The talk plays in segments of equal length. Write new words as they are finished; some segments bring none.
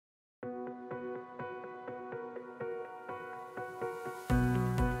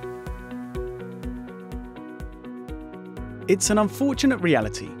It's an unfortunate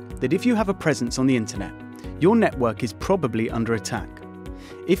reality that if you have a presence on the internet, your network is probably under attack.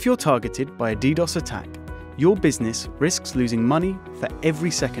 If you're targeted by a DDoS attack, your business risks losing money for every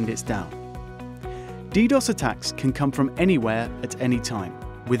second it's down. DDoS attacks can come from anywhere at any time,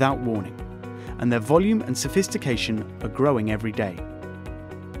 without warning, and their volume and sophistication are growing every day.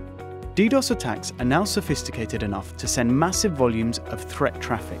 DDoS attacks are now sophisticated enough to send massive volumes of threat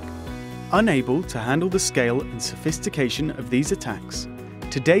traffic. Unable to handle the scale and sophistication of these attacks,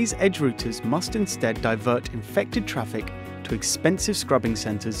 today's edge routers must instead divert infected traffic to expensive scrubbing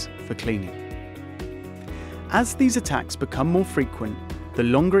centers for cleaning. As these attacks become more frequent, the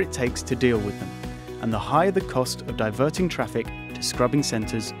longer it takes to deal with them, and the higher the cost of diverting traffic to scrubbing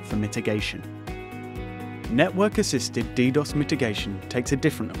centers for mitigation. Network-assisted DDoS mitigation takes a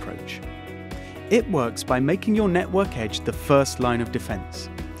different approach. It works by making your network edge the first line of defense,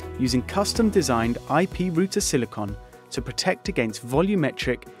 using custom-designed IP router silicon to protect against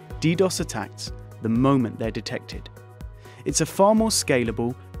volumetric DDoS attacks the moment they're detected. It's a far more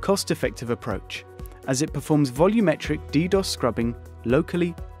scalable, cost-effective approach, as it performs volumetric DDoS scrubbing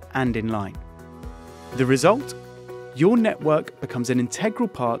locally and in line. The result? Your network becomes an integral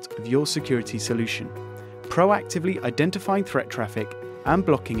part of your security solution, proactively identifying threat traffic and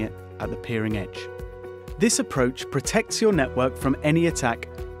blocking it at the peering edge. This approach protects your network from any attack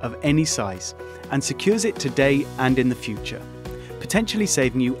of any size and secures it today and in the future, potentially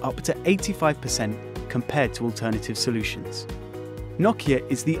saving you up to 85% compared to alternative solutions. Nokia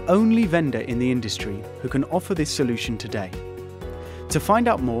is the only vendor in the industry who can offer this solution today. To find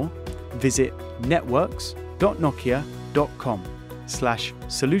out more, visit